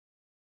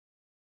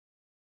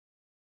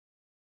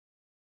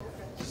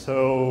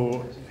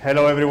So,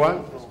 hello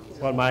everyone.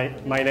 Well,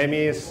 my name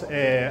is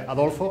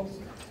Adolfo.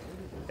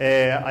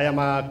 I am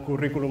a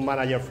curriculum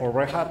manager for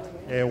Red Hat,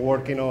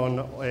 working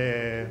on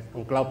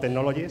cloud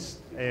technologies,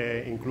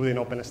 including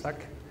OpenStack.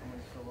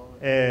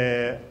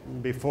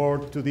 Before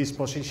to this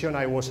position,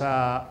 I was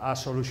a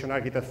solution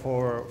architect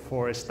for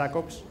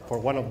StackOps, for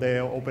one of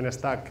the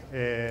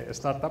OpenStack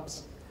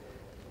startups.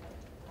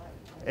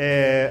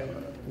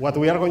 What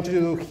we are going to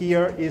do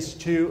here is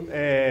to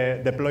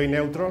deploy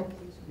Neutron.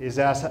 It's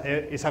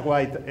a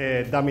quite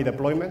dummy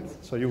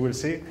deployment, so you will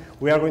see.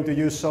 We are going to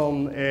use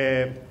some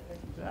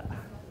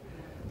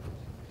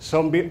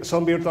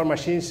virtual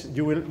machines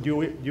we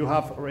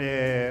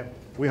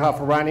have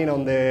running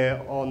on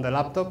the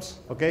laptops.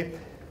 Okay,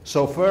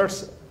 so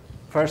first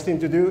thing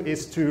to do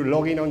is to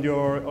log in on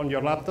your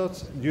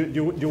laptops.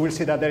 You will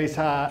see that there is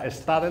a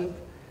student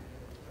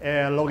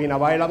login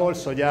available.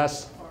 So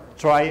just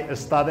try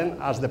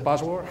student as the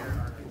password.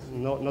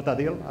 Not a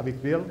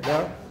big deal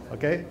there.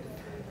 Okay.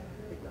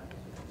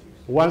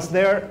 Once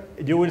there,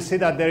 you will see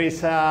that there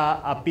is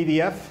a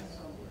PDF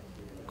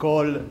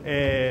called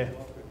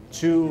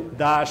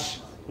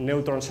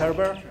 2-Neutron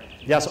server.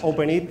 Just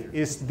open it.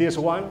 It's this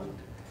one.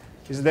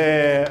 It's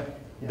the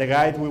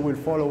guide we will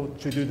follow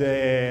to do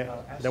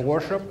the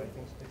workshop.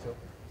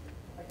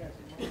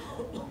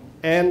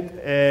 And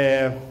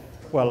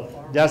well,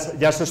 just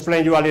to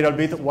explain you a little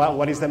bit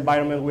what is the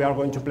environment we are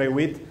going to play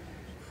with.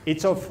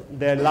 Each of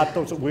the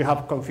laptops we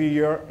have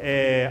configured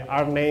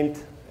are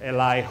named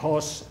like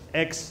host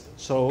X.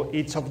 So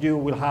each of you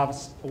will have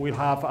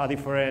a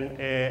different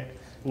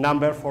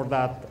number for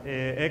that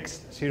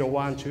X, 0,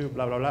 1, 2,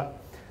 blah, blah, blah.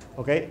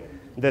 Okay?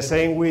 The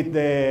same with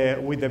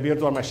the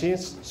virtual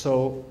machines.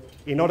 So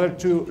in order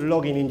to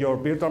log in your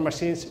virtual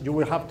machines, you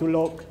will have to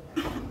log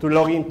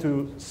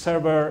into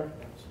server,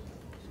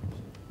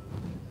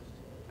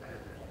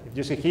 if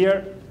you see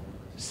here,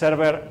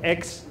 server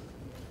X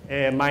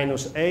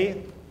minus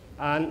A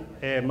and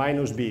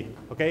minus B.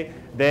 Okay?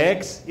 The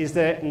X is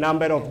the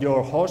number of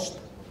your host.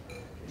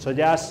 So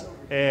just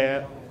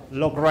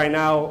log right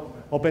now,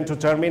 open two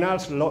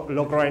terminals,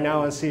 log right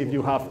now and see if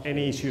you have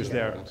any issues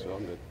there.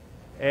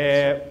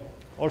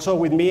 Also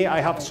with me, I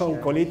have some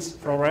colleagues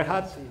from Red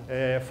Hat,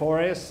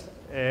 Forrest,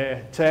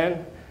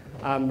 Chen,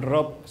 and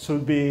Rob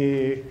should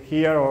be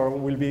here or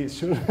will be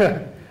soon.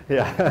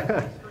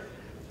 Yeah.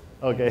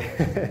 Okay.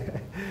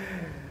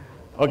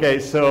 Okay,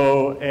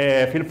 so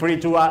feel free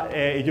to,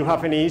 if you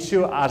have any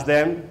issue, ask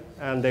them,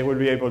 and they will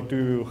be able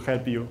to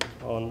help you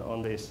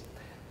on this.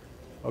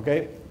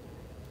 Okay.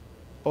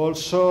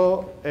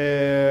 Also,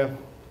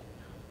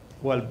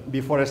 well,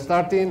 before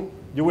starting,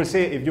 you will see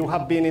if you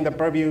have been in the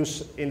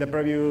previous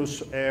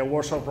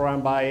workshop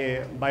run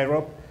by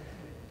Rob.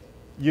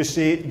 You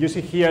see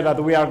here that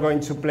we are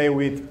going to play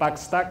with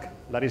OpenStack.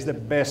 That is the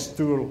best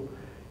tool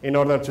in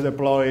order to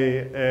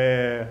deploy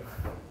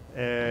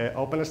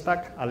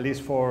OpenStack, at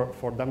least for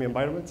dummy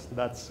environments.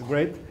 That's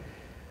great.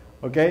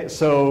 Okay,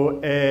 so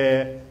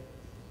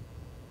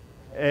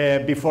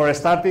before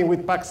starting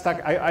with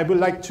OpenStack, I would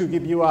like to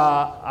give you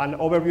an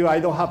overview. I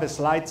don't have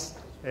slides,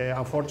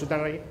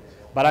 unfortunately,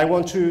 but I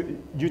want you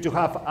to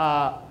have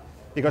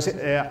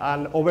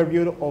an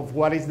overview of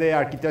what is the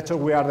architecture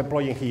we are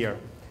deploying here.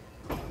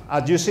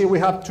 As you see, we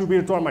have two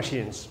virtual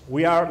machines.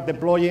 We are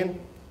deploying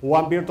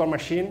one virtual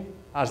machine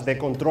as the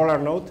controller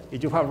node.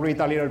 If you have read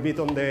a little bit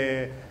on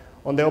the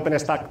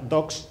OpenStack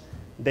docs,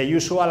 the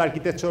usual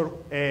architecture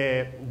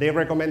they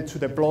recommend to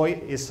deploy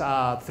is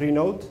a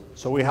 3-node.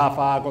 So we have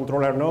a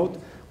controller node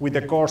with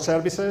the core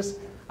services,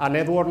 a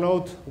network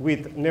node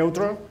with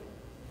Neutron.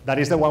 That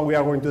is the one we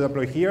are going to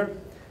deploy here,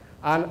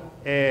 and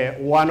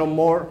one or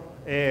more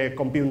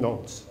compute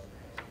nodes.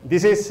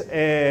 This is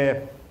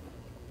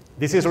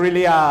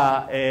really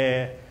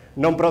a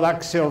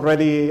non-production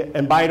ready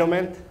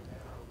environment,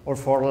 or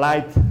for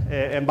light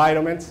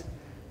environments,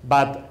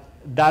 but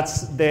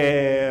that's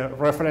the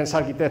reference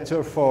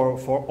architecture for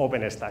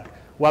OpenStack.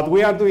 What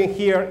we are doing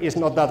here is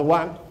not that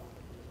one,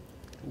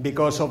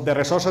 because of the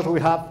resources we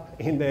have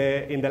in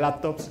the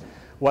laptops.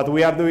 What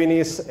we are doing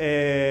is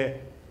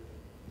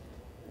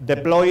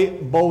deploy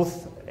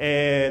both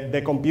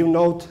the compute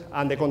node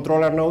and the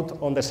controller node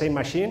on the same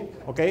machine.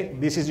 Okay,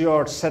 this is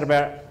your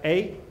server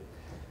A,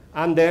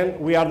 and then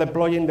we are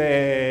deploying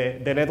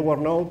the network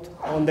node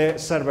on the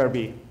server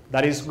B.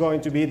 That is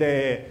going to be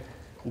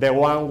the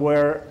one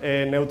where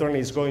Neutron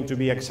is going to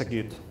be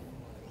executed.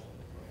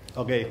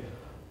 Okay.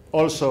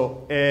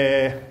 Also,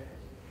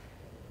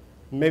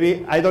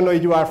 maybe, I don't know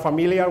if you are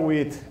familiar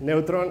with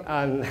Neutron,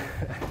 and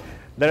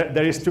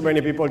there is too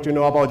many people to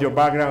know about your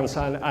backgrounds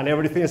and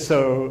everything,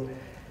 so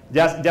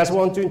just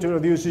want to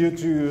introduce you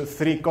to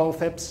 3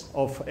 concepts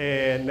of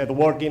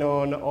networking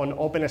on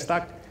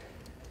OpenStack.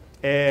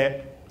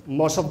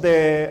 Most of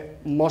the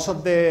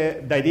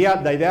idea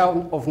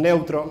of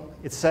Neutron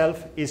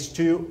itself is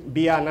to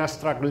be an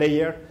abstract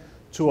layer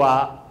to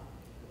a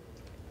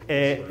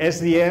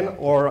SDN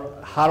or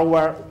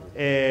hardware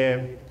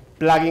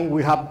plugin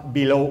we have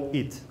below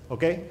it.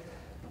 Okay,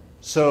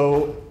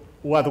 so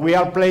what we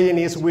are playing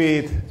is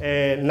with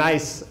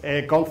nice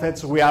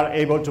concepts we are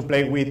able to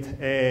play with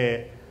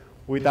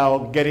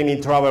without getting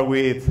in trouble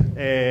with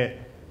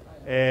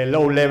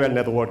low-level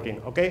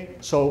networking. Okay,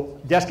 so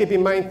just keep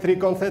in mind 3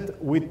 concepts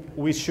we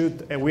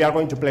are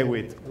going to play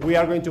with. We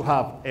are going to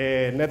have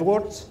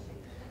networks.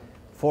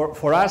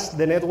 For us,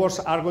 the networks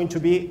are going to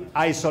be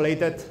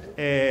isolated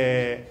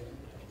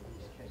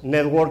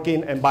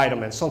networking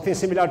environments, something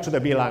similar to the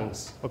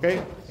VLANs,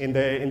 okay, in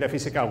the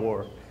physical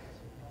world.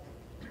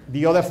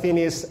 The other thing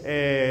is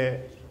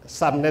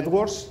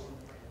subnetworks.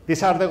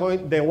 These are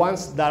the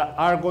ones that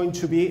are going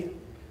to be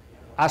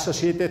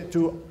associated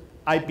to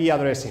IP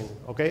addressing,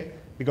 okay?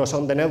 Because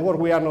on the network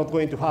we are not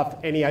going to have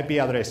any IP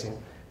addressing.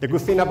 The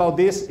good thing about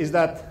this is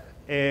that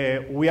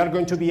we are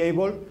going to be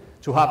able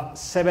to have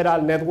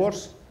several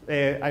networks,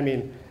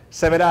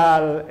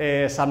 several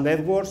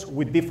subnetworks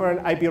with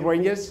different IP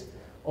ranges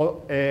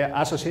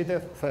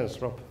associated, thanks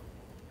Rob,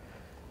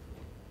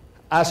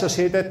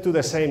 associated to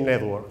the same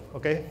network,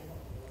 okay?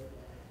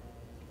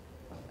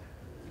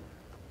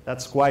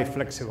 That's quite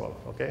flexible,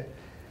 okay?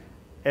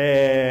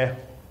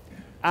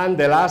 And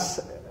the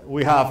last,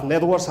 we have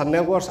networks and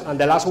networks, and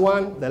the last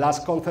one, the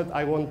last concept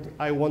I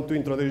want to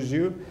introduce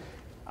you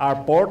are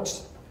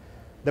ports.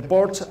 The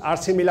ports are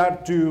similar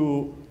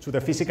to the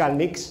physical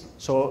NICs,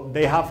 so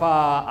they have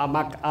a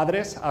MAC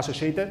address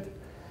associated.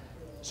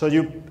 So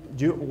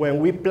when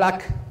we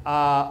plug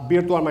a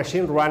virtual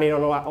machine running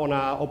on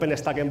an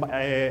OpenStack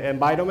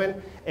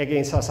environment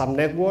against a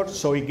subnetwork,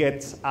 so it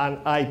gets an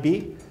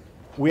IP,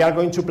 we are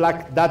going to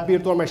plug that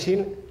virtual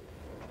machine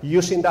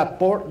using a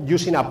port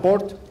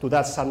to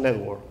that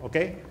subnetwork,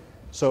 okay?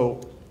 So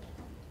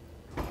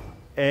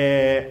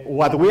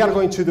what we are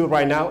going to do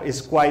right now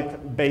is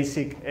quite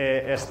basic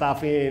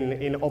stuff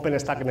in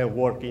OpenStack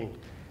networking.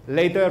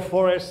 Later,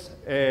 Forrest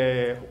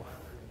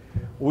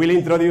will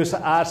introduce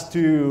us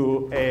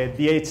to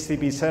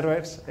DHCP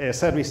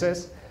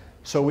services,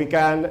 so we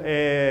can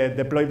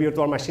deploy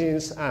virtual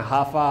machines and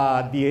have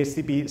a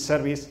DHCP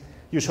service,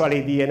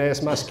 usually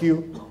DNS mass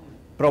queue,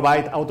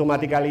 provide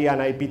automatically an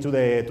IP to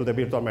the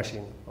virtual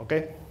machine,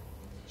 okay?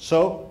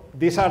 So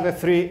these are the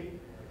 3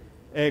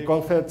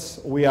 concepts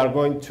we are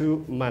going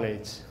to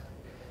manage.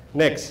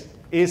 Next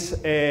is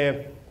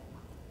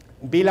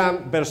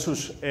VLAN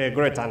versus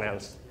gray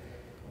tunnels.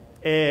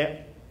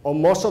 On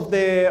most of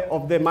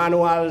the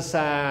manuals,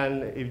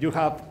 and if you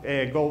have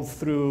go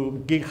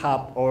through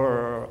GitHub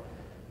or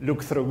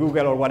look through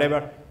Google or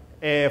whatever,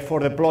 for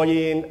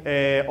deploying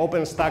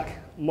OpenStack,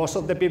 most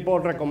of the people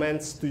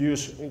recommends to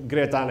use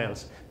gray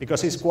tunnels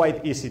because it's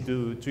quite easy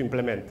to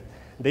implement.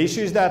 The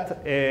issue is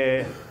that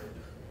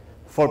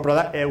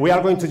we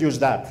are going to use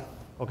that,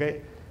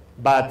 okay?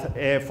 But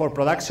for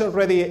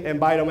production-ready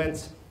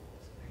environments,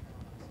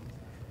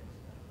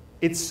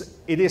 it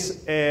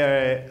is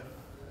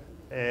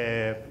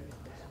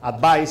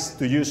advised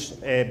to use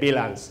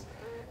VLANs.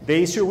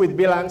 The issue with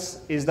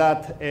VLANs is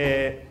that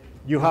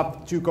you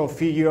have to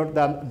configure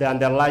the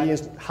underlying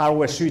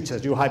hardware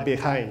switches you have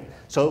behind.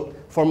 So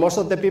for most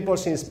of the people,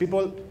 since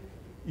people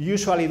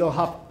usually don't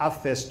have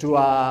access to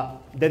a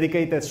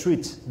dedicated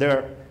switch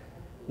there,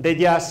 they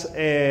just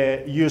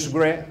use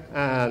gray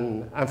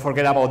and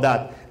forget about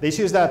that. The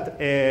issue is that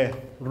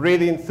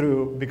reading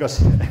through,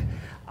 because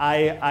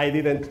I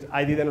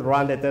didn't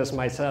run the test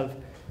myself,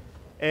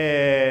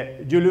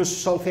 you lose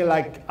something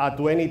like a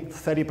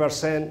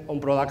 20–30% on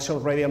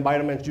production-ready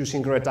environments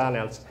using gray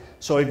tunnels.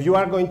 So if you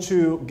are going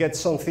to get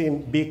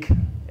something big,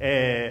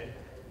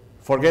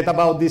 forget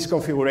about this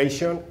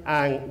configuration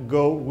and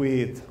go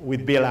with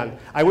VLAN.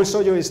 I will show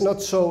you it's not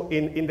so,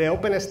 in the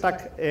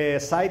OpenStack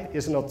side,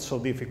 it's not so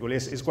difficult.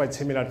 It's quite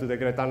similar to the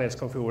gray tunnels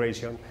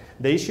configuration.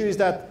 The issue is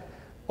that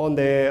on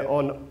the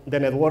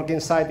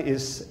networking side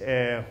is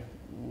a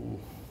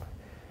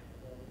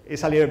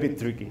little bit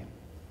tricky,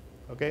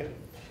 okay?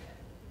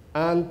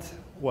 And,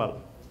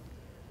 well,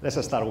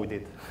 let's start with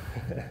it.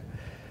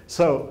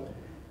 So,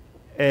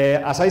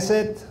 as I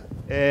said,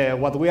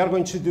 what we are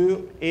going to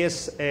do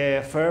is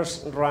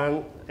first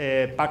run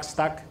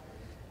PackStack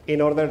in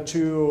order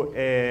to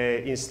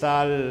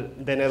install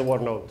the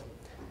network node.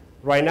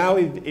 Right now,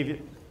 if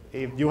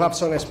you have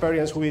some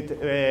experience with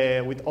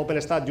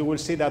OpenStack, you will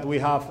see that we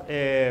have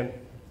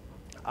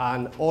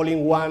an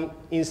all-in-one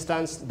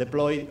instance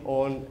deployed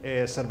on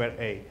server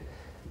A.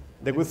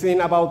 The good thing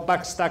about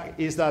PackStack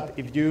is that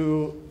if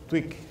you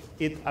tweak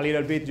it a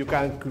little bit, you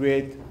can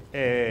create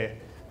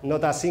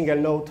not a single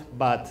node,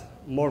 but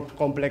more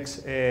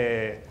complex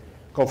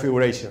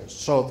configurations.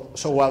 So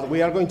what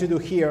we are going to do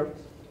here,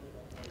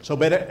 so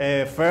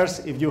better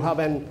first, if you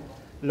haven't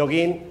log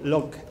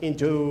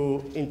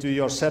into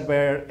your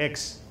server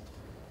X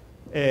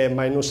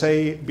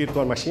 -A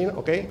virtual machine,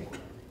 okay,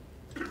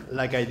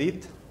 like I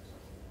did.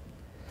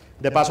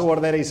 The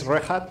password there is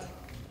Red Hat,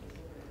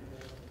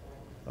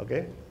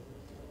 okay.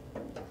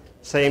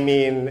 Same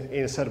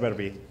in server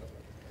B.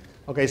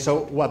 Okay,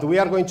 so what we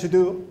are going to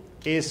do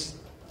is,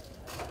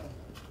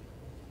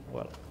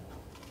 well,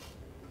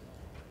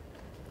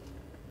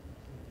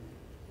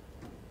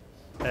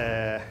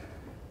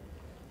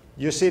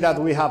 you see that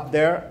we have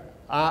there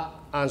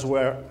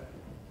answer.txt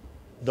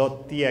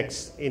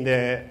in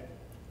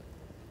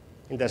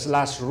the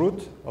slash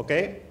root,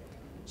 okay?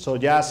 So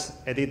just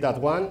edit that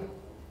one.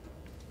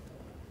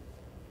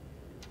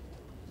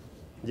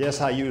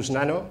 Yes, I use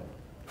nano.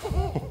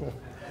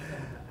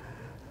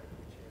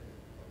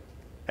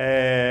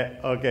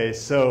 Okay,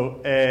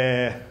 so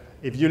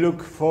if you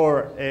look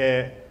for,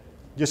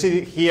 you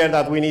see here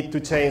that we need to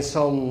change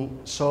some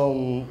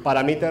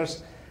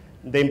parameters.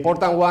 The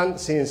important one,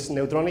 since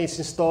Neutron is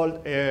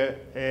installed,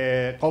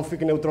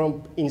 config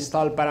Neutron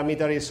install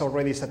parameter is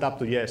already set up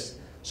to yes.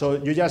 So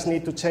you just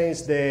need to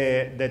change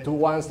the two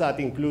ones that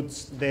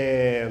includes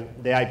the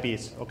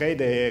IPs, okay?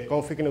 The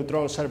config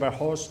Neutron server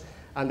host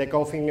and the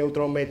config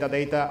Neutron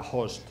metadata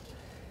host.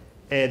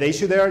 The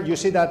issue there, you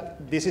see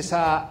that this is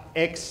a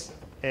X,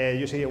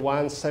 you see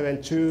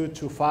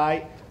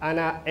 172.25 and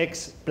a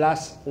X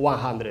plus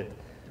 100.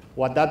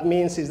 What that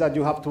means is that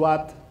you have to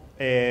add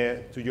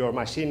to your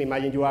machine.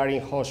 Imagine you are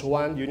in host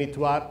 1, you need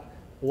to add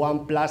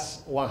 1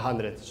 plus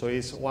 100. So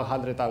it's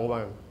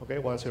 101, okay,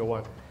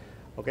 101.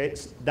 Okay,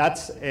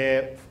 that's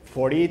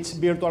for each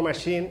virtual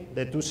machine,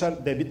 the two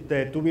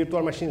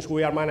virtual machines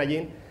we are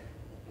managing,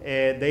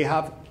 they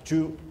have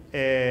two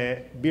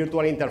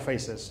virtual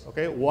interfaces.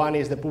 Okay, one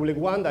is the public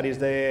one, that is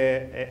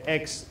the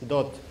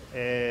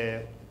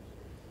x.10,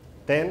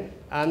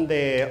 and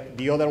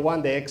the other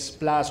one, the x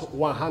plus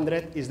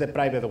 100, is the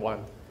private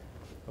one.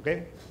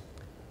 Okay,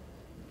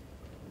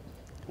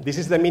 this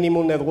is the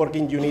minimum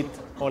networking you need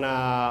on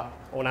a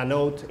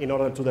node in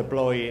order to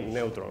deploy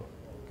Neutron.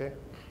 Okay.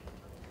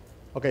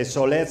 Okay,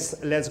 so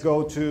let's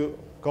go to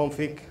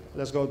config.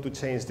 Let's go to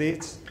change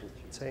this.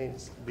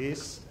 Change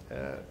this.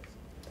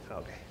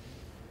 Okay.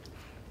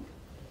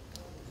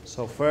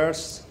 So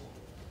first,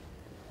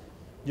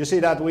 you see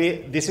that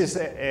this is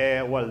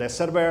well, the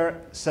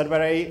server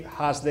A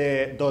has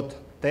the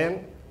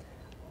 .10,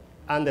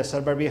 and the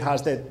server B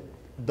has the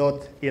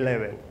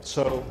 .11.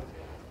 So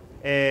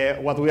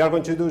what we are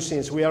going to do,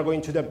 since we are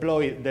going to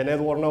deploy the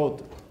network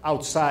node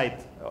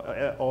outside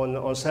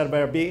on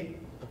server B.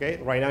 Okay,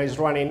 right now it's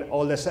running,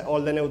 all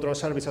the Neutron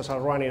services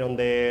are running on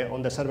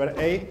the server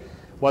A.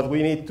 What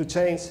we need to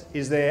change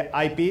is the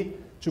IP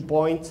to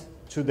point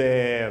to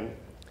the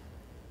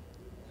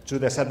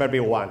server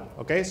B1.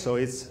 Okay, so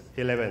it's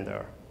 11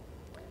 there.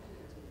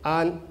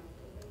 And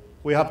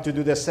we have to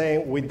do the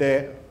same with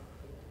the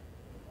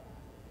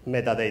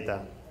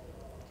metadata.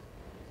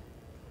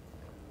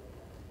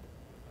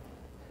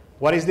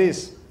 What is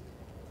this?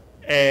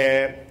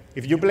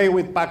 If you play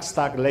with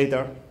PackStack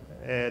later,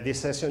 this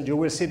session, you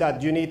will see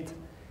that you need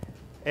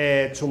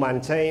to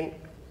maintain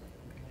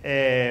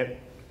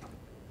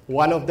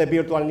one of the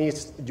virtual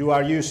NICs you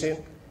are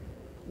using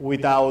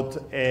without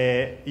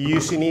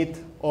using it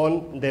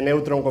on the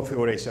Neutron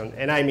configuration.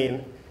 And I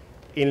mean,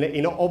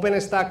 in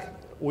OpenStack,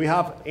 we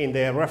have, in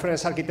the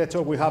reference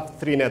architecture, we have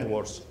three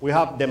networks. We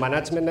have the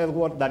management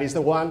network, that is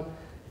the one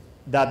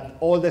that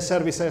all the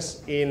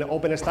services in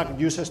OpenStack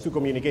uses to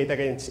communicate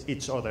against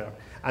each other.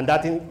 And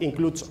that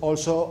includes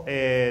also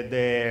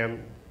the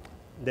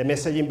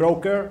messaging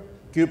broker,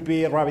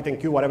 QP,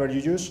 RabbitMQ, whatever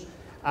you use,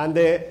 and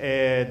the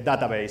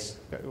database,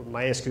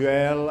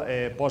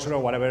 MySQL, Postgres,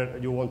 whatever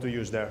you want to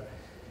use there.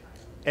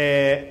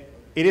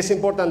 It is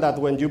important that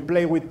when you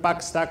play with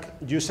PackStack,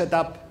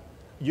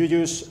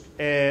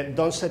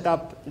 don't set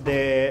up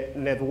the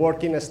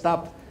networking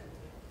stuff,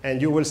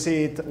 and you will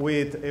see it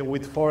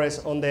with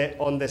Forrest on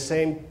the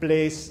same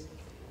place,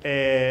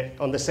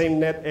 on the same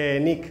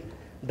NIC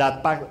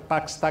that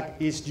PackStack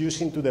is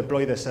using to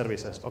deploy the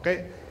services.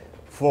 Okay.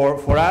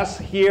 For us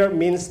here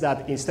means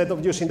that instead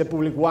of using the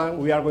public one,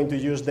 we are going to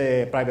use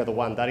the private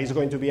one. That is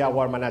going to be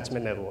our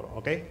management network,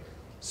 okay?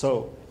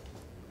 So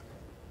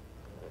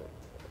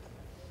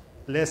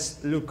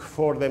let's look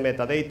for the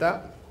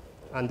metadata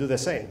and do the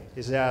same.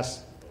 It's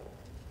just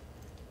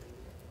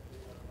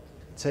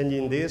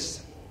changing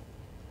this.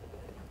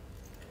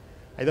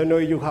 I don't know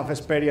if you have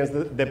experience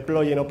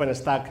deploying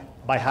OpenStack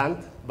by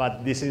hand,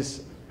 but this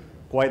is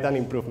quite an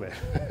improvement,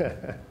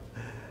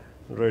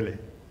 really.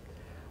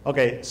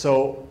 Okay,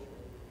 so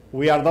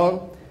we are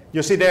done.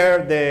 You see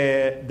there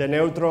the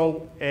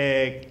Neutron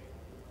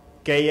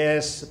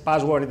KS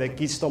password, the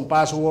Keystone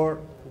password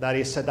that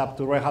is set up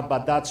to Red Hat,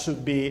 but that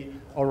should be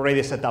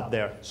already set up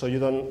there, so you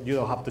don't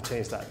have to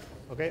change that.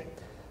 Okay,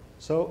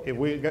 so if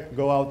we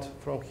go out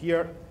from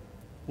here,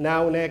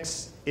 now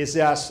next is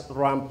just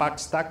run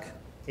PackStack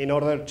in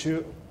order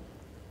to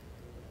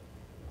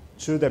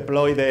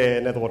deploy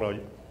the network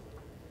node.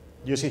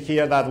 You see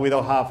here that we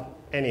don't have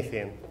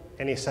anything,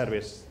 any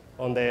service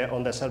on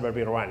the server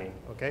B running,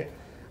 okay?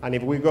 And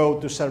if we go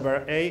to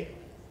server A,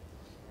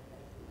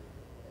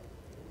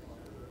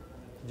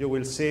 you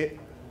will see,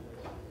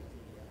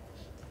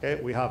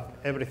 okay, we have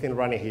everything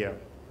running here,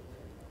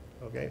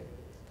 okay?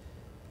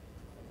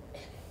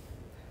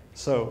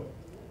 So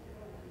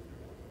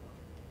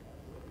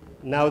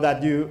now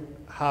that you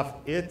have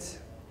it,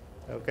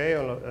 okay,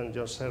 on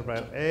your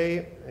server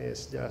A,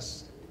 is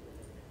just,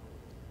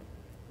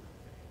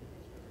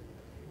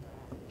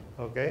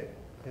 okay,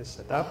 it's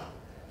set up.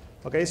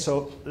 Okay,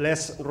 so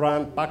let's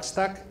run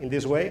PackStack in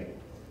this way.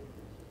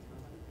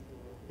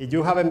 If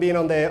you haven't been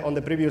on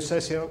the previous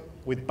session,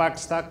 with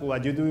PackStack,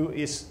 what you do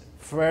is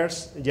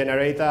first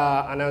generate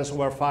an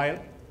answer file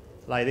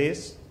like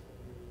this.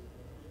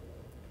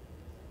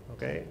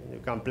 Okay, you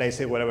can place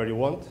it wherever you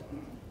want.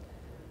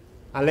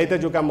 And later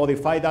you can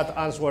modify that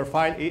answer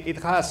file.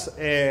 It has,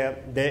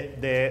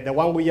 the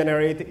one we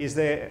generate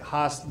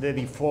has the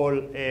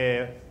default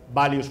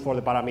values for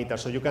the parameters,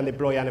 so you can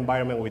deploy an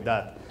environment with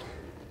that.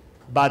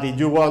 But if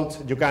you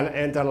want, you can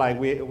enter like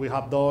we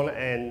have done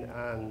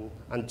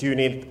and tune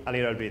it a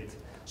little bit.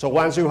 So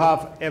once you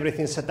have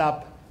everything set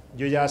up,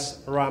 you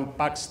just run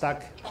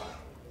PackStack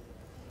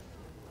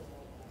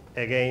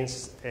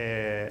against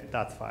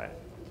that file.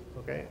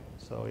 Okay,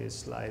 so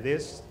it's like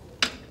this.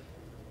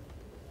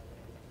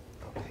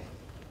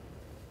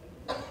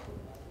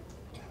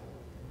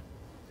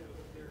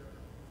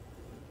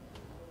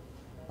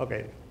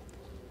 Okay,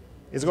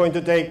 it's going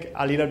to take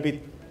a little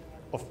bit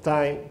of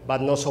time,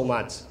 but not so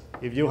much.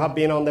 If you have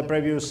been on the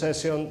previous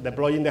session,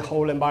 deploying the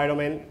whole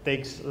environment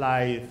takes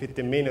like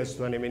 15 minutes,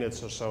 20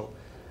 minutes or so.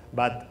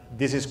 But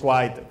this is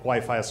quite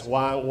fast.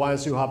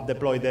 Once you have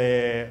deployed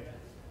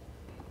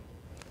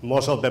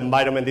most of the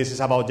environment, this is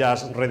about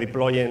just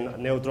redeploying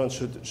Neutron,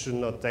 should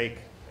not take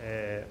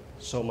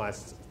so much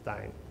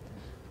time.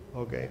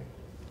 Okay,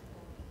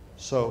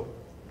 so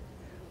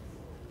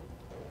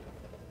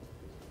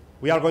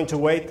we are going to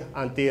wait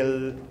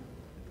until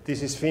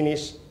this is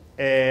finished.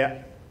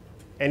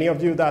 Any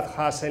of you that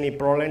has any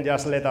problem,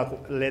 just let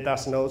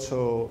us know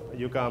so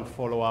you can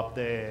follow up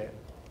the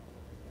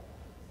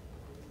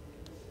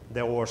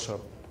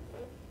workshop.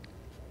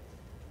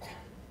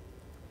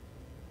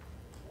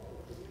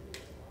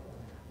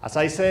 As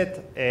I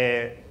said,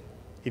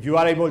 if you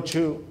are able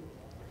to,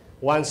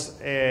 once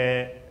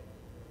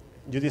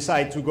you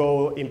decide to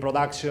go in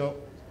production,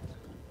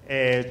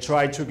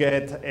 try to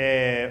get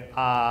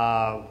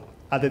a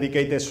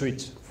dedicated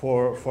switch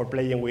for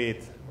playing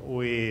with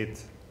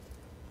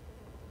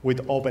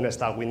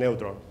OpenStack, with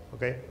Neutron.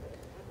 Okay.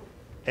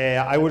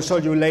 I will show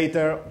you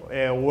later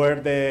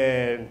where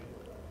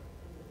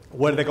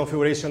the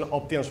configuration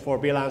options for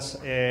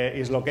VLANs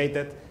is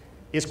located.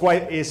 It's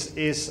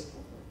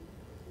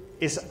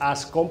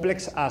as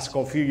complex as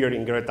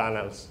configuring gray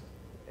tunnels,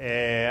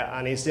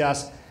 and it's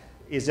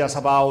just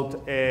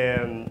about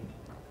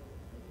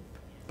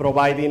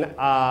providing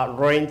a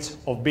range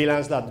of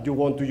VLANs that you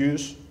want to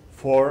use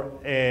for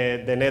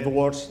the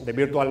networks, the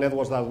virtual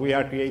networks that we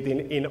are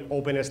creating in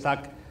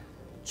OpenStack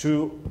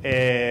to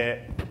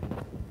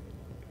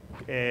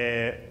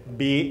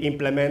be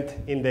implemented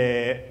in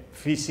the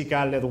physical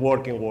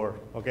networking world.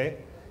 Okay,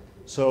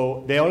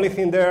 so the only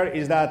thing there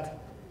is that,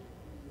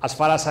 as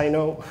far as I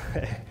know,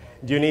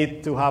 you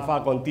need to have a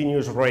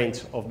continuous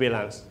range of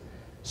VLANs.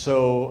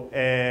 So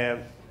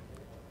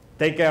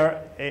take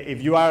care,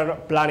 if you are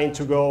planning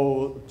to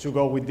go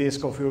with this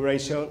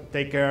configuration,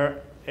 take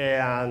care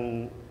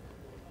and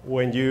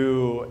when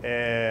you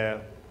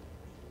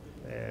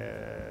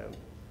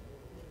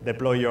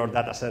deploy your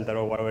data center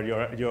or whatever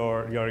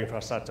your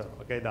infrastructure.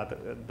 Okay,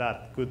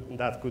 that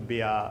could be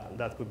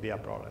a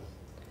problem.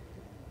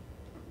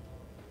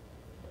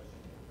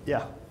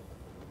 Yeah,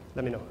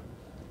 let me know.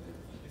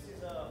 This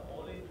is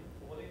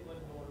all-in-one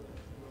node.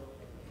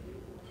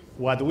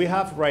 What we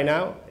have right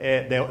now,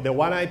 the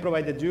one I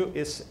provided you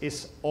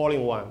is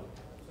all-in-one.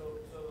 So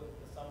the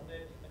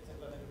subnet,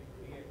 etc., that we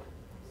create,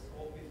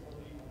 scope is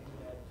only in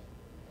that.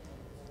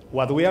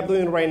 What we are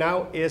doing right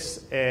now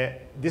is,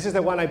 this is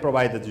the one I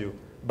provided you,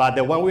 but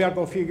the one we are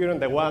configuring,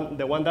 the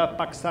one that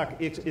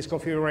PackStack is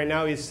configuring right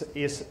now is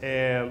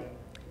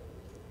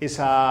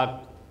a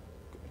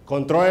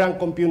controller and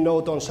compute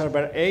node on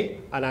server A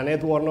and a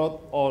network node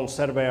on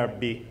server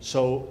B.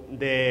 So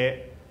the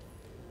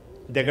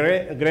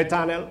gray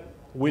tunnel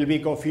will be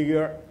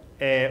configured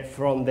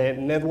from the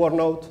network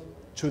node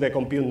to the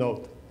compute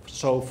node.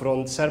 So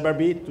from server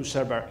B to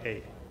server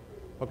A.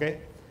 Okay?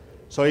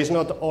 So it's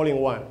not all in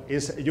one.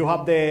 You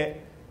have the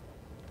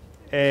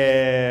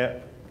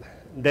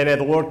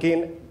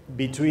networking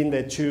between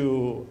the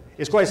two.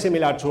 It's quite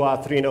similar to a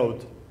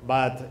 3-node,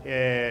 but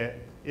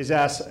it's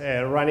just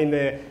running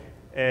the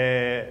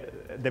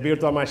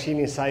virtual machine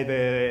inside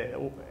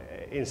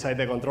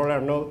the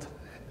controller node.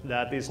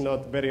 That is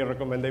not very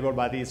recommendable,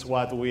 but it's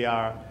what we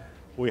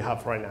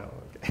have right now,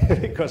 okay?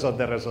 Because of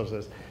the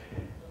resources.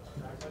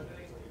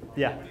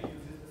 Yeah.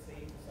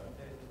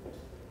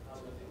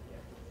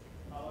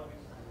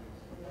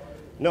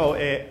 No,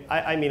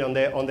 I mean on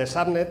the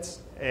subnets.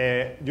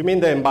 You mean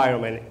the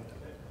environment?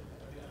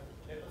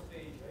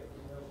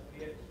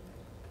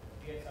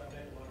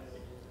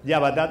 Yeah,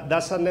 but that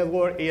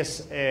subnetwork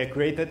is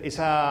created.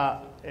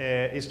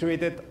 Is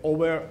created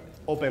over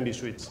Open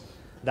vSwitch.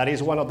 That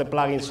is one of the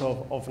plugins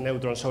of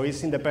Neutron. So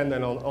it's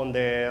independent on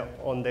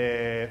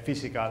the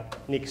physical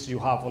NICs you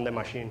have on the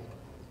machine.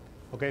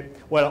 Okay.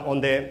 Well,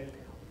 on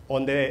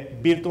the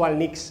virtual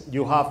NICs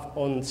you have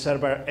on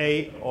server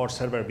A or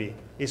server B.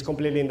 It's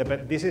completely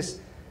independent. This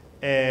is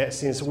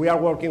since we are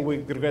working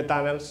with gray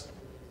tunnels.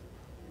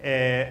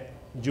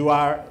 You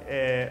are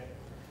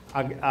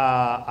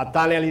a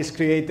tunnel is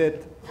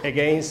created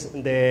against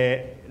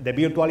the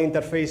virtual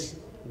interface,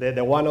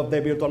 the one of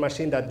the virtual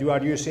machine that you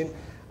are using,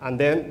 and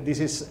then this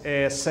is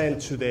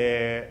sent to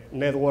the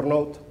network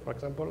node, for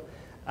example,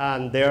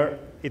 and there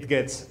it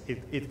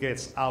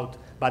gets out.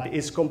 But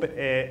it's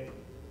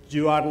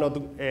you are not.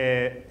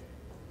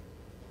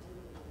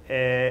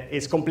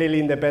 It's completely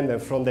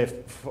independent from the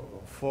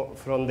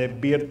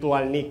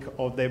virtual NIC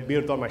of the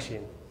virtual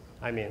machine.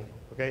 I mean,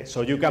 okay.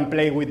 So you can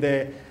play with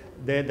the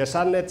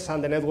subnets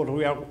and the network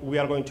we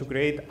are going to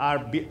create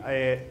are.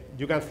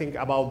 You can think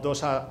about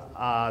those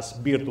as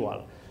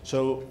virtual.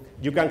 So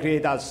you can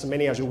create as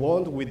many as you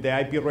want with the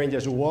IP range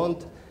as you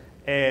want,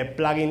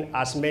 plug in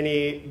as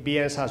many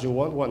VMs as you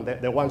want.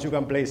 The ones you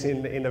can place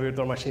in the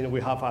virtual machine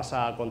we have as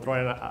a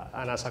controller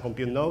and as a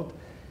compute node,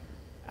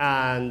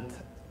 and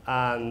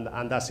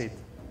that's it.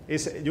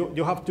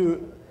 You have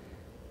to,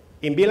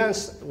 in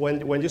VLANs,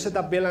 when you set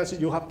up VLANs,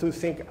 you have to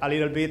think a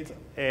little bit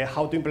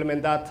how to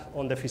implement that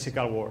on the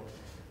physical world.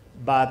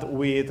 But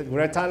with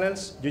gray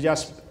tunnels, you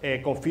just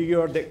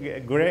configure the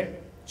gray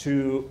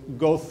to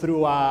go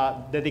through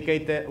a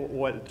dedicated,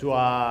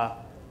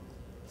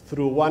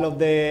 through one of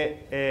the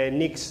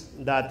NICs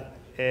that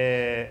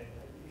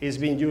is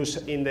being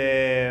used in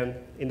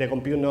the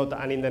compute node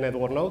and in the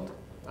network node,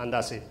 and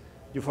that's it.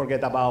 You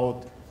forget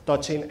about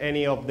touching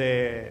any of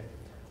the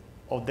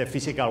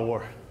physical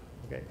world.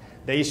 Okay.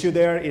 The issue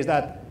there is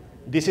that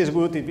this is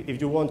good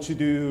if you want to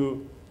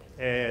do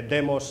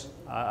demos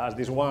as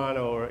this one,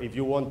 or if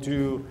you want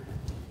to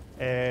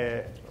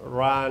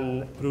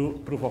run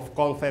proof of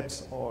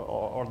concepts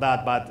or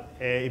that. But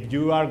if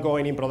you are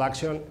going in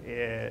production,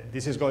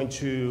 this is going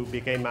to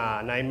become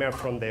a nightmare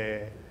from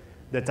the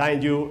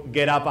time you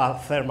get up a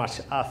third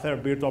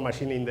virtual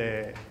machine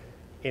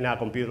in a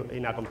compute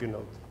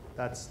node.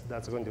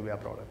 That's going to be a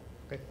problem.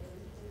 Okay.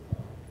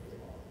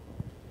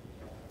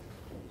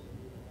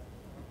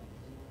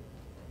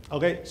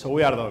 Okay, so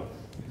we are done.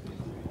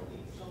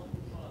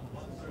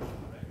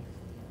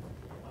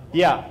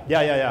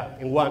 Yeah.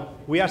 In one.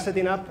 We are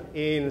setting up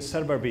in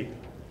server B.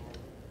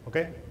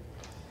 Okay?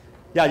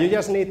 Yeah, you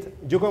just need,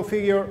 you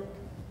configure,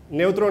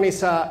 Neutron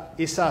is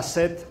a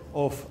set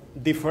of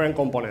different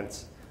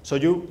components. So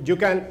you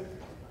can,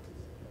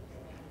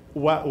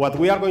 what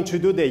we are going to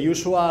do, the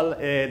usual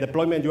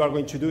deployment you are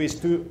going to do is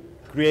to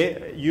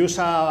use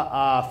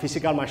a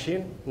physical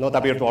machine, not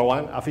a virtual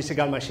one, a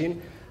physical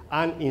machine,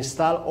 and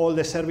install all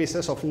the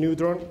services of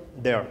Neutron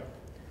there.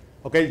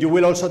 Okay, you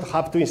will also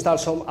have to install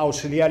some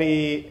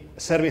auxiliary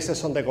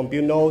services on the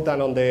compute node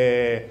and on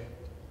the,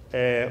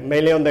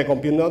 mainly on the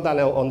compute node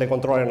and on the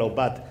controller node,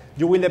 but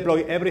you will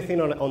deploy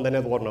everything on the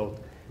network node.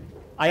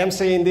 I am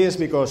saying this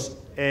because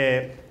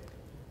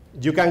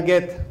you can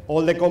get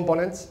all the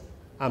components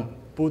and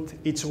put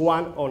each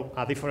one on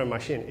a different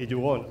machine if you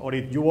want. Or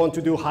if you want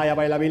to do high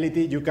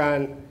availability, you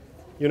can,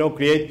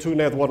 create two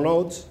network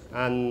nodes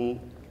and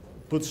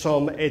put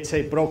some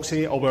HA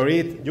proxy over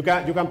it. You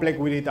can play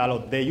with it a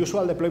lot. The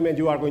usual deployment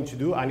you are going to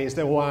do, and it's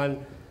the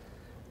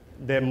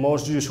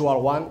most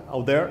usual one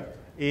out there,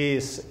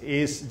 is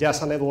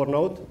just a network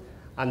node,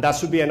 and that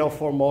should be enough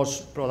for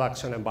most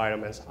production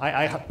environments.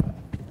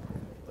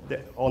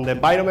 On the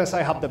environments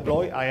I have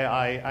deployed,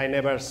 I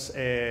never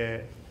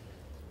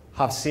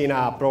have seen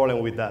a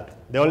problem with that.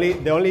 The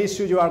only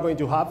issue you are going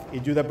to have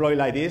if you deploy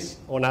like this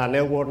on a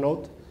network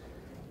node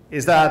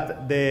is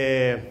that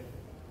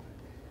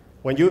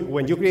when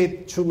you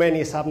create too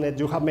many subnets,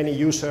 you have many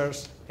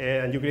users,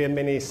 and you create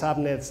many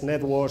subnets,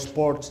 networks,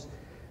 ports,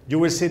 you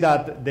will see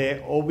that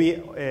the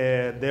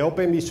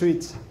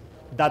OpenStack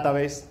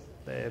database,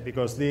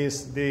 because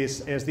this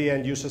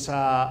SDN uses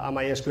a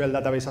MySQL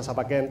database as a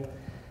backend,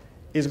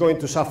 is going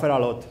to suffer a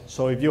lot.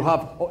 So if you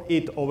have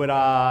it over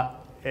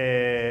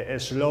a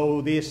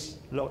slow disk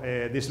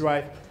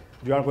drive,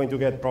 you are going to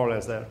get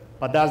problems there.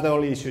 But that's the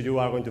only issue you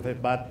are going to face.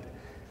 But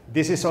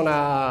this is on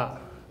a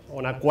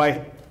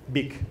quite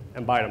big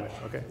environment.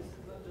 Okay. It's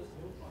not just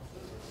Neutron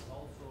servers,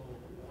 also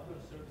other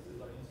services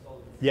are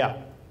installed.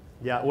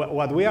 Yeah.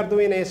 What we are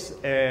doing is,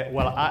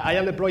 I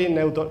am deploying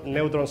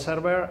Neutron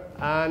server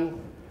and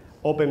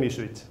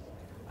OpenStack,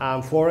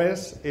 and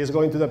Forrest is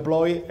going to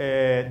deploy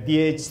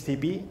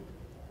DHCP.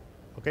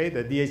 Okay,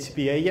 the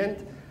DHCP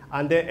agent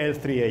and the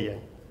L3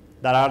 agent.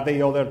 That are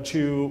the other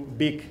two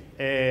big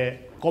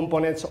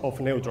components of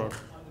Neutron.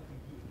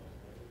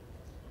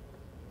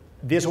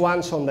 This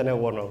one's on the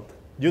network node.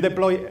 In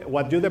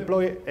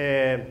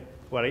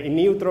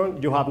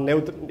Neutron, you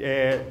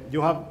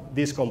have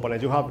this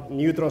component. You have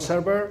Neutron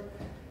server,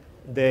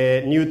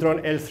 the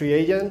Neutron L3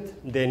 agent,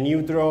 the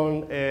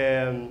Neutron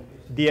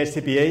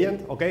DHCP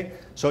agent. Okay,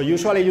 so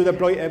usually you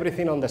deploy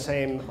everything on the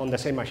same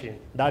machine.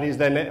 That is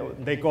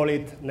they call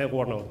it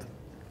network node.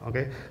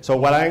 Okay, so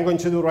what I'm going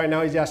to do right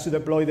now is just to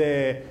deploy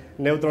the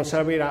Neutron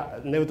server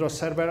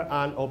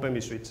and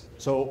OpenStack.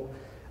 So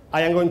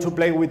I am going to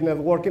play with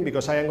networking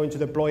because I am going to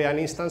deploy an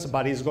instance,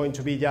 but it's going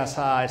to be just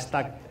a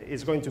stack.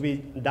 It's going to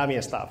be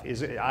dummy stuff.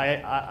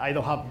 I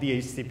don't have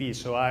DHCP,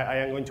 so I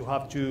am going to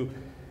have to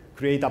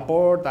create a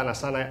port and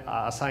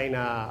assign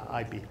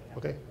a IP.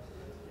 Okay.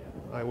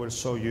 I will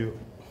show you.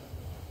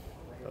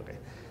 Okay,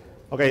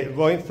 okay,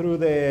 going through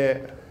the.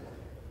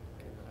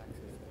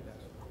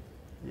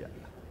 Yeah.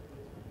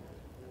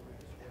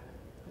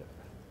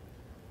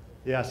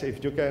 Yes,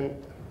 if you can.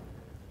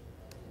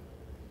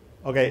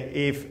 Okay,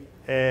 if.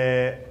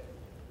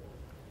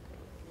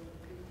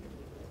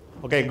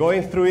 Okay,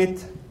 going through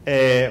it.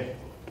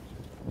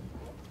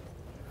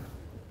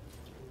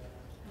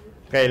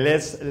 Okay,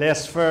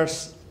 let's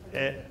first.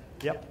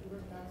 Yep.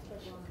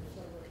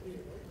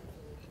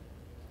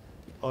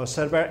 On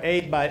server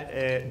 8, but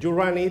you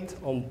run it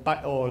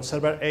on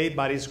server 8,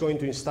 but it's going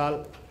to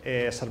install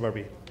server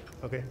B.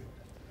 Okay.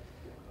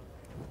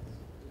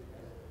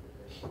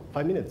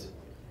 5 minutes.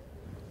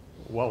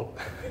 Wow.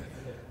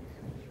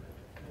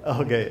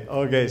 Okay.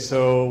 Okay.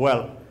 So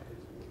well,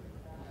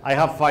 I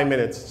have 5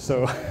 minutes.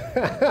 So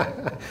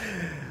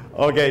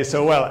okay.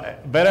 So well,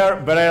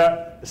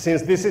 better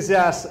since this is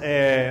just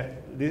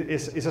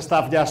this is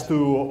stuff just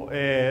to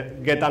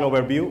get an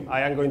overview.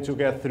 I am going to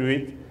get through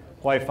it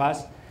quite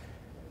fast.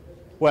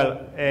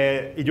 Well,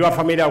 if you are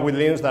familiar with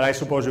Linux, that I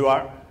suppose you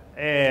are,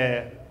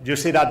 you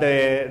see that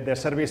the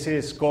service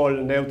is called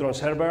Neutron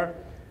Server.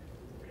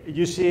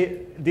 You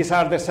see, these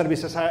are the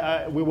services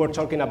we were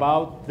talking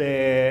about,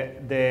 the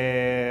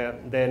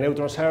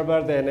Neutron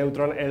Server, the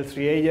Neutron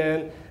L3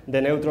 agent,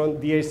 the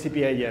Neutron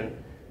DHCP agent.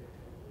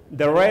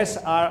 The rest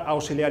are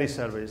auxiliary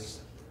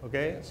service,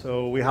 okay?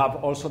 So we have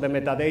also the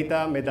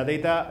metadata.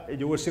 Metadata,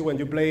 you will see when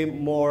you play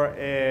more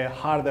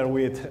harder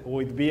with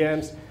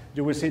VMs,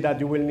 you will see that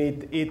you will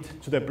need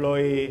it to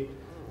deploy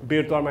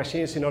virtual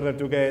machines in order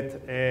to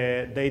get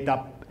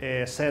data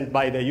sent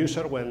by the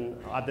user when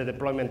at the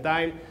deployment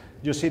time.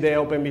 You see the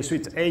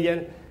OpenVSwitch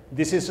agent.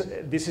 This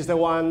is the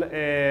one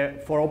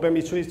for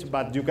OpenVSwitch,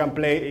 but you can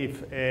play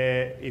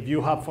if you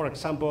have, for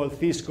example,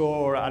 Cisco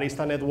or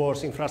Arista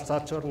Networks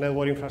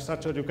network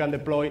infrastructure, you can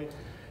deploy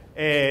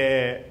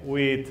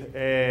with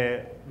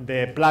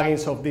the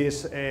plugins of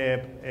these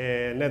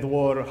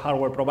network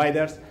hardware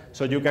providers,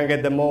 so you can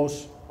get the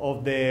most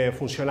of the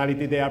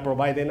functionality they are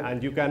providing,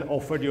 and you can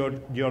offer your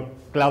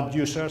cloud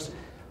users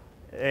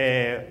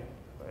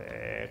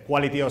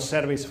quality of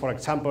service, for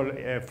example,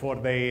 for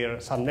their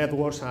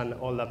subnetworks and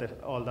all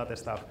that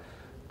stuff.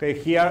 Okay,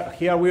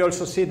 here we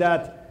also see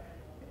that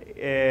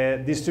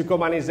these two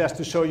commands is just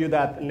to show you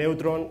that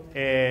Neutron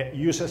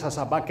uses as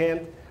a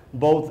backend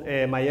both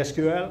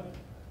MySQL,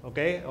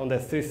 okay, on the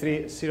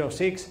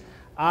 3306,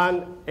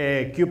 and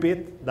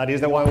Cupid, that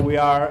is the one we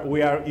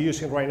are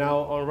using right now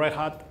on Red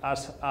Hat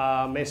as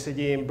a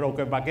messaging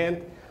broker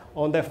backend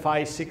on the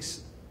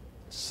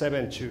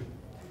 5672.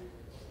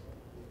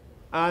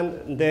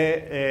 And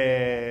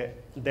the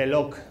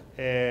Locke,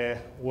 the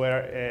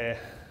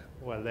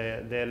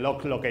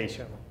Locke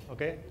location,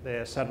 okay,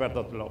 the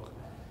server.log.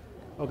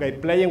 Okay,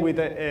 playing with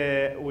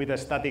the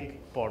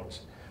static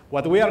ports.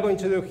 What we are going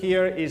to do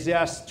here is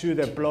just to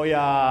deploy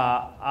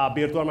a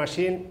virtual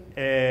machine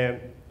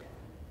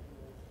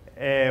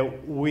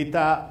with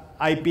an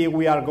IP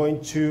we are going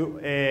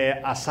to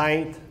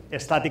assign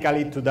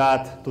statically to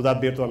that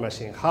virtual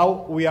machine.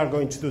 How we are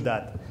going to do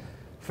that?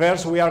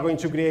 First, we are going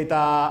to create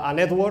a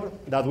network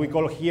that we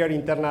call here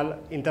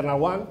internal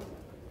one.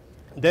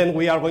 Then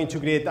we are going to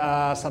create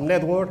a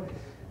subnetwork.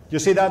 You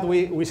see that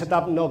we set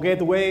up no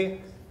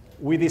gateway,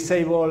 we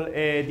disable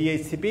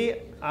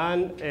DHCP,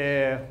 and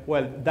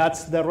well,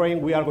 that's the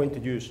range we are going to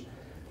use.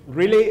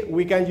 Really,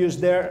 we can use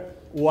there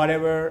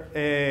whatever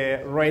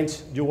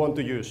range you want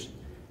to use.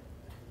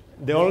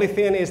 The only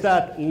thing is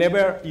that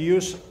never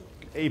use,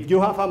 if you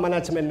have a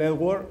management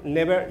network,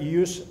 never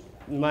use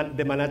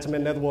the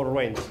management network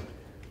range.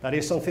 That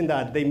is something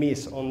that they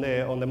miss on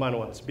the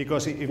manuals,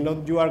 because if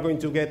not, you are going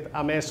to get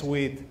a mess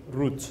with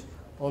root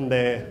on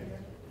the.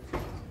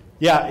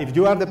 Yeah, if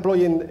you are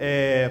deploying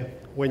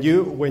when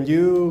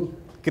you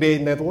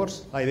create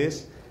networks like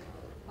this,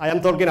 I am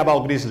talking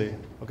about Grizzly,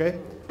 okay?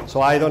 So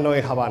I don't know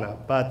in Havana,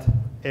 but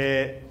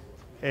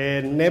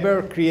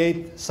never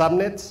create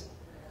subnets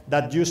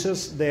that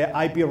uses the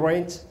IP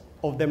range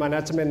of the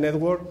management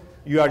network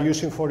you are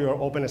using for your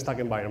OpenStack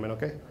environment,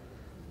 okay?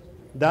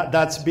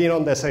 That's been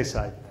on the safe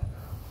side.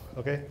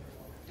 Okay.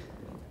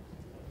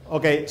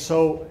 Okay.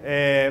 So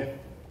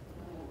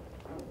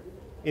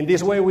in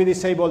this way, we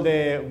disable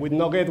with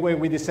no gateway.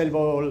 We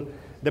disable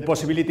the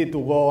possibility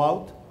to go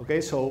out. Okay.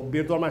 So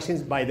virtual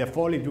machines by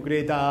default, if you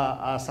create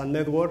a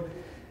subnetwork,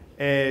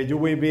 you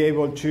will be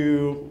able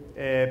to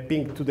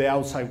ping to the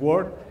outside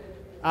world.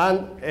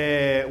 And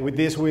with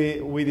this,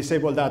 we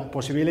disable that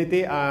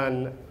possibility.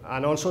 And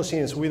also,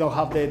 since we don't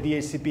have the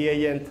DHCP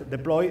agent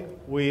deployed,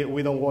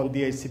 we don't want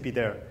DHCP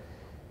there.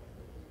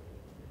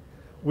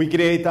 We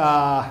create,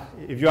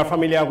 if you are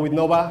familiar with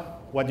Nova,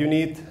 what you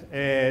need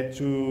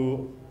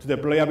to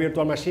deploy a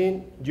virtual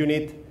machine, you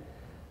need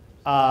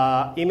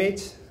an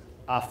image,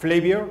 a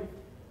flavor,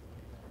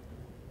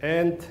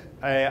 and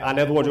a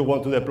network you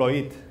want to deploy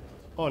it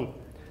on.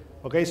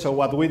 Okay, so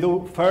what we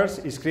do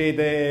first is create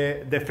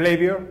the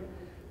flavor.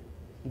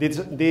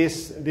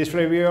 This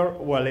flavor,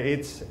 well,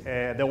 it's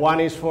the one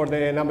is for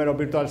the number of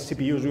virtual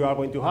CPUs you are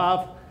going to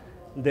have.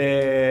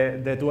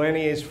 The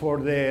 20 is for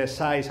the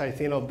size, I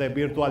think, of the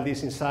virtual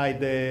disk inside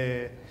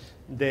the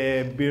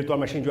virtual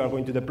machine you are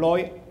going to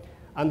deploy.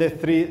 And the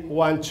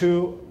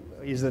 312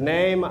 is the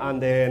name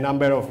and the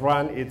number of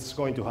run it's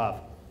going to have.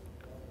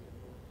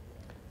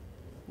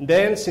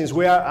 Then, since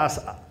we are, as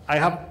I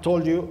have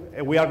told you,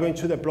 we are going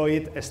to deploy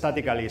it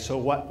statically. So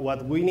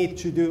what we need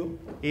to do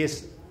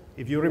is,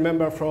 if you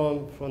remember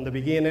from the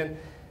beginning,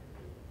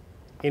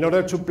 in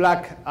order to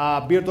plug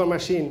a virtual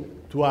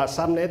machine to a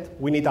subnet,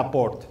 we need a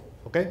port,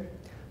 okay?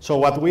 So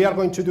what we are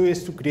going to do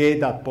is to create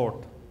that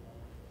port.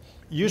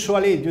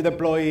 Usually, if you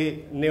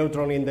deploy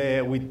Neutron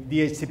with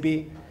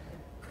DHCP,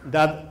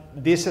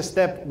 this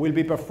step will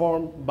be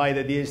performed by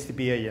the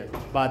DHCP agent.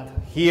 But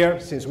here,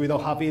 since we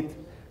don't have it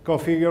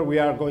configured, we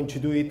are going to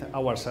do it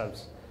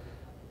ourselves.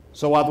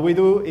 So what we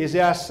do is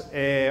just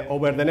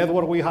over the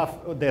network we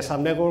have, the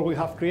subnetwork we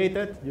have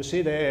created, you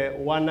see the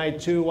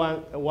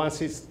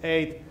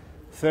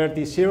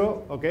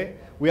 192.168.30.0, okay?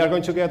 We are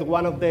going to get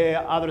one of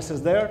the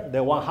addresses there,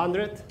 the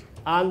 100,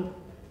 and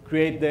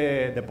create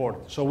the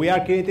port. So we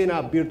are creating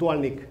a virtual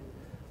NIC,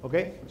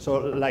 okay? So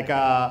like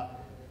a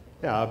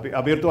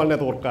virtual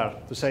network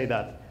card, to say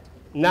that.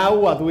 Now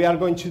what we are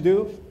going to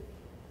do,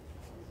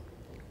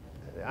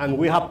 and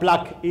we have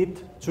plugged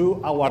it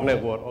to our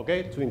network,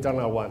 okay, to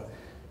internal one.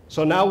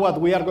 So now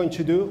what we are going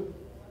to do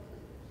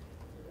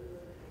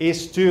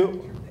is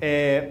to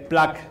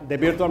plug the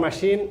virtual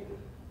machine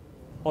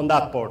on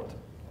that port,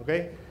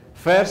 okay?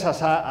 First,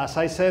 as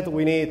I said,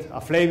 we need a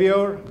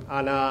flavor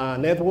and a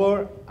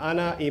network and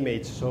an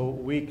image. So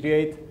we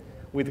create,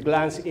 with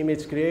glance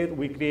image create,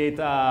 we create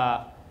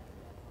an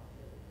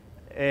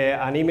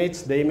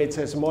image. The image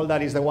is small,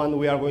 that is the one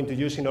we are going to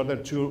use in order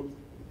to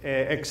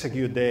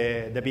execute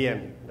the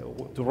VM,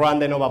 to run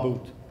the Nova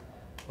boot,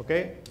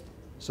 okay?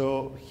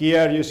 So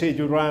here you see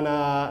you run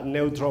a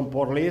Neutron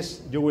port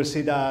list. You will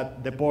see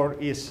that the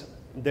port is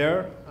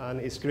there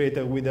and it's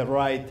created with the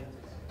right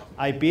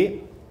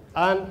IP.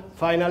 And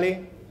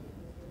finally,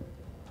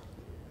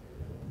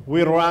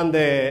 we run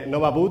the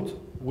Nova boot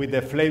with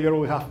the flavor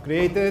we have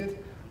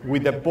created,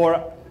 with the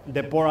port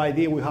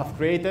ID we have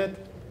created,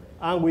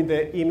 and with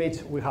the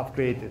image we have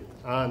created.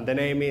 And the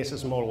name is a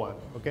small one,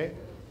 okay?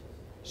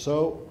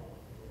 So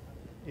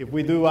if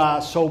we do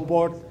a show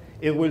port,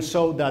 it will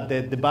show that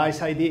the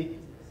device ID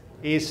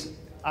is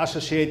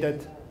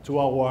associated to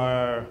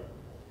our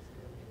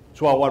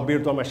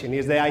virtual machine.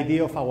 It's the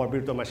ID of our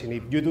virtual machine.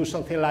 If you do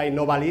something like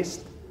Nova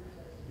list,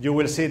 you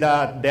will see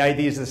that the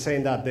ID is the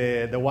same that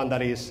the one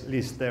that is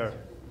listed there.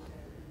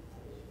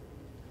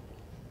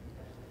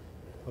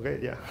 Okay,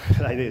 yeah,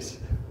 like this.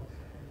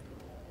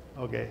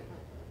 Okay.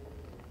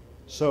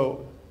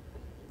 So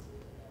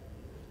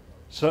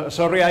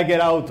sorry I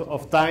get out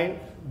of time,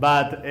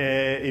 but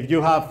if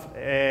you have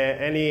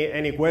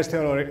any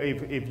question or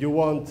if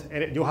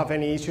you have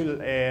any issue,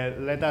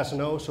 let us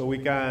know so we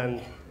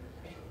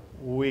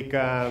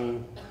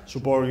can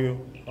support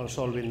you on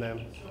solving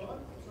them.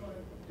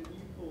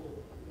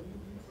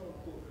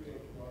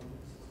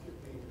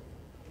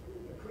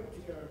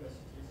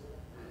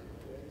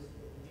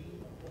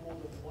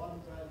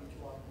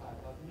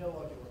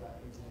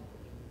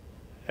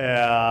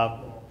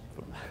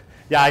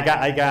 Yeah, I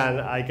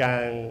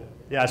can.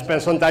 Yeah,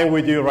 spend some time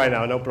with you right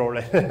now, no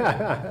problem.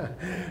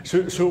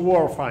 should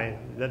work fine.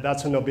 That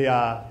should not be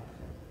a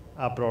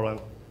problem.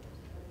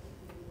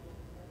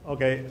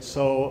 Okay,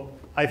 so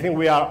I think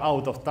we are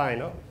out of time,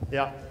 no?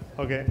 Yeah,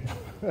 okay.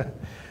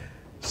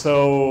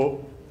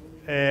 So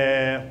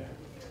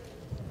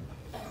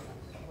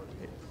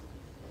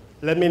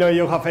let me know if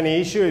you have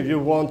any issue, if you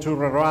want to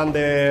rerun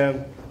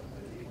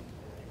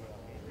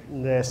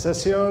the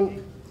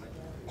session.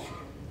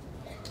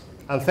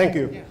 And thank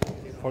you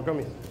for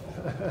coming.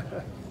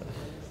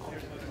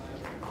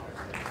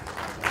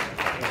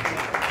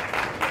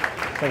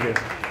 Thank you.